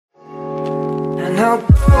no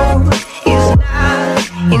gold is not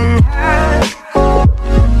in her.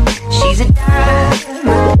 She's a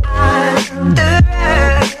diamond under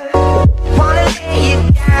her. Wanna lay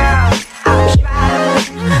it down, I'll try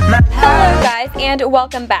my Hello guys, and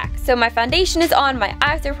welcome back. So my foundation is on, my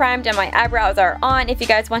eyes are primed, and my eyebrows are on. If you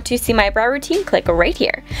guys want to see my brow routine, click right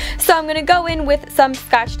here. So I'm going to go in with some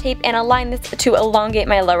Scotch tape and align this to elongate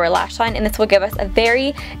my lower lash line, and this will give us a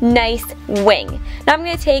very nice wing. Now I'm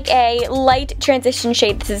going to take a light transition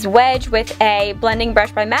shade. This is Wedge with a blending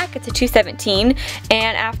brush by MAC. It's a 217,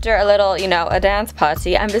 and after a little, a dance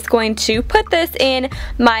party, I'm just going to put this in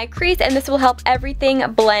my crease, and this will help everything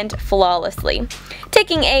blend flawlessly.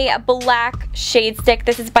 Taking a black shade stick,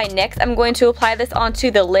 this is by NYX, I'm going to apply this onto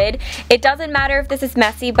the lid. It doesn't matter if this is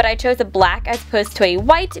messy, but I chose a black as opposed to a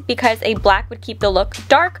white because a black would keep the look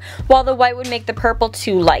dark while the white would make the purple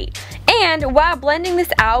too light. And while blending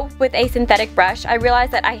this out with a synthetic brush, I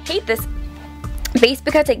realized that I hate this base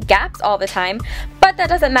because it gaps all the time, but that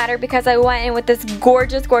doesn't matter because I went in with this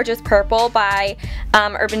gorgeous purple by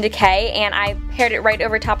Urban Decay, and I paired it right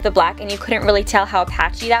over top of the black, and you couldn't really tell how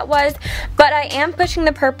patchy that was. But I am pushing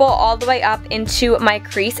the purple all the way up into my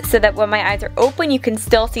crease so that when my eyes are open you can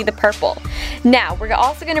still see the purple. Now we're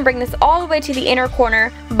also going to bring this all the way to the inner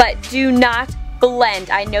corner, but do not blend.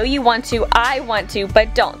 I know you want to, I want to,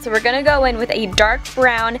 but don't. So we're going to go in with a dark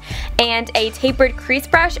brown and a tapered crease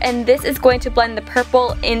brush, and this is going to blend the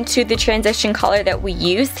purple into the transition color that we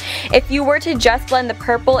used. If you were to just blend the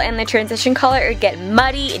purple and the transition color, it would get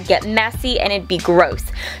muddy, it'd get messy, and it'd be gross.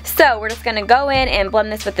 So we're just going to go in and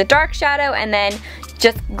blend this with the dark shadow and then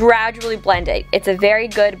just gradually blend it. It's a very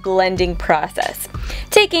good blending process.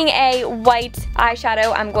 Taking a white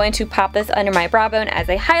eyeshadow, I'm going to pop this under my brow bone as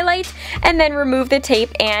a highlight and then remove the tape,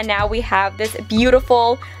 and now we have this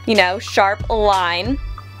beautiful, sharp line.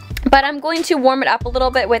 But I'm going to warm it up a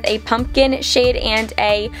little bit with a pumpkin shade and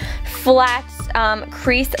a flat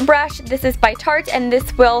crease brush. This is by Tarte, and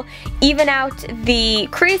this will even out the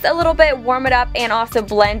crease a little bit, warm it up, and also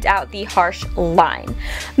blend out the harsh line.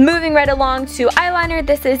 Moving right along to eyeliner,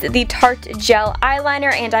 this is the Tarte Gel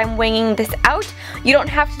Eyeliner, and I'm winging this out. You don't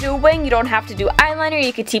have to do a wing, you don't have to do eyeliner,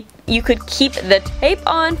 you could keep the tape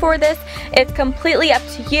on for this. It's completely up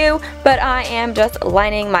to you, but I am just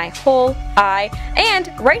lining my whole eye. And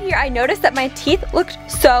right here I noticed that my teeth looked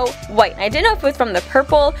so white. I didn't know if it was from the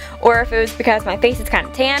purple or if it was because my face is kind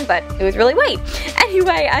of tan, but it was really white.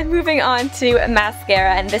 Anyway, I'm moving on to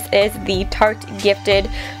mascara, and this is the Tarte Gifted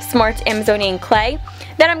Smart Amazonian Clay.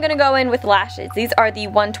 Then I'm going to go in with lashes. These are the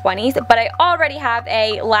 120s, but I already have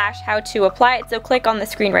a lash how to apply it, so click on the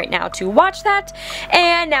screen right now to watch that.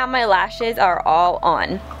 And now my lashes are all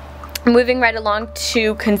on. Moving right along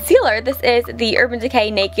to concealer, this is the Urban Decay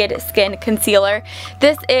Naked Skin Concealer.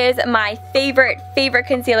 This is my favorite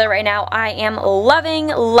concealer right now. I am loving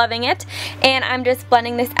it, and I'm just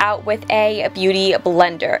blending this out with a beauty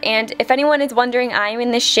blender. And if anyone is wondering, I'm in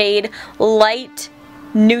the shade Light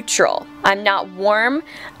Neutral. I'm not warm,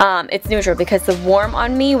 it's neutral because the warm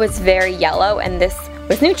on me was very yellow and this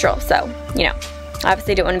was neutral, so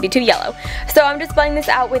obviously don't want to be too yellow. So I'm just blending this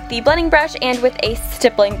out with the blending brush and with a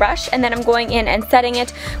stippling brush, and then I'm going in and setting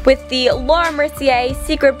it with the Laura Mercier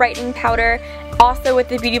Secret Brightening Powder, also with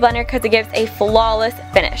the beauty blender because it gives a flawless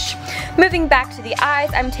finish. Moving back to the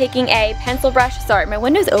eyes, I'm taking a pencil brush. Sorry, my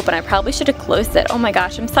window's open. I probably should have closed it. Oh my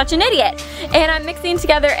gosh, I'm such an idiot. And I'm mixing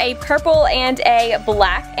together a purple and a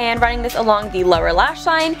black and running this along the lower lash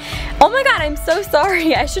line. Oh my god, I'm so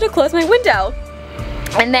sorry. I should have closed my window.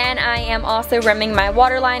 And then I am also rimming my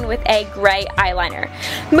waterline with a gray eyeliner.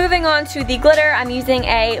 Moving on to the glitter, I'm using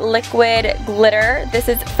a liquid glitter. This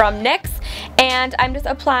is from NYX, and I'm just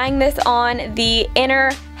applying this on the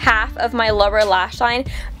inner half of my lower lash line,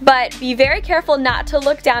 but be very careful not to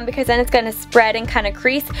look down because then it's going to spread and kind of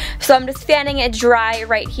crease. So I'm just fanning it dry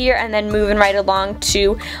right here and then moving right along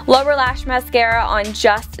to lower lash mascara on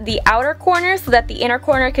just the outer corner so that the inner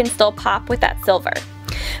corner can still pop with that silver.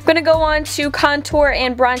 I'm going to go on to contour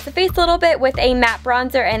and bronze the face a little bit with a matte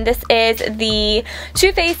bronzer, and this is the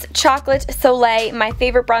Too Faced Chocolate Soleil, my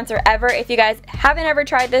favorite bronzer ever. If you guys haven't ever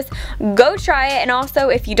tried this, go try it, and also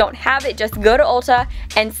if you don't have it, just go to Ulta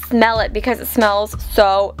and smell it because it smells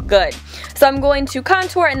so good. So I'm going to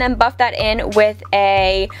contour and then buff that in with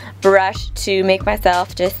a brush to make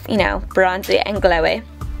myself just, bronzy and glowy.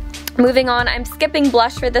 Moving on, I'm skipping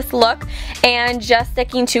blush for this look and just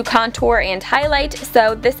sticking to contour and highlight.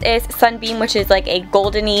 So this is Sunbeam, which is like a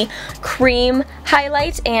goldeny cream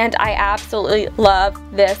highlight, and I absolutely love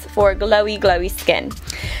this for glowy skin.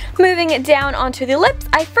 Moving down onto the lips,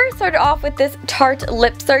 I first started off with this Tarte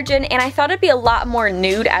Lip Surgeon, and I thought it'd be a lot more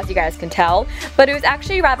nude, as you guys can tell, but it was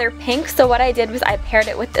actually rather pink, so what I did was I paired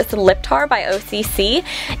it with this Lip Tar by OCC,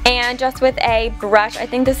 and just with a brush, I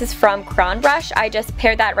think this is from Crown Brush, I just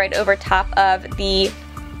paired that right over top of the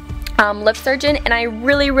Lip Surgeon, and I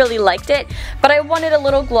really liked it, but I wanted a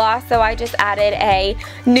little gloss, so I just added a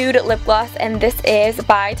nude lip gloss, and this is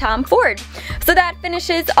by Tom Ford. So that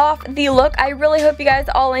finishes off the look. I really hope you guys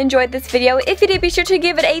all enjoyed this video. If you did, be sure to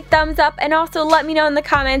give it a thumbs up, and also let me know in the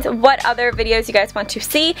comments what other videos you guys want to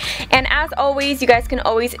see, and as always, you guys can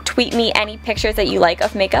always tweet me any pictures that you like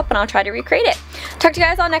of makeup, and I'll try to recreate it. Talk to you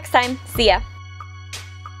guys all next time. See ya!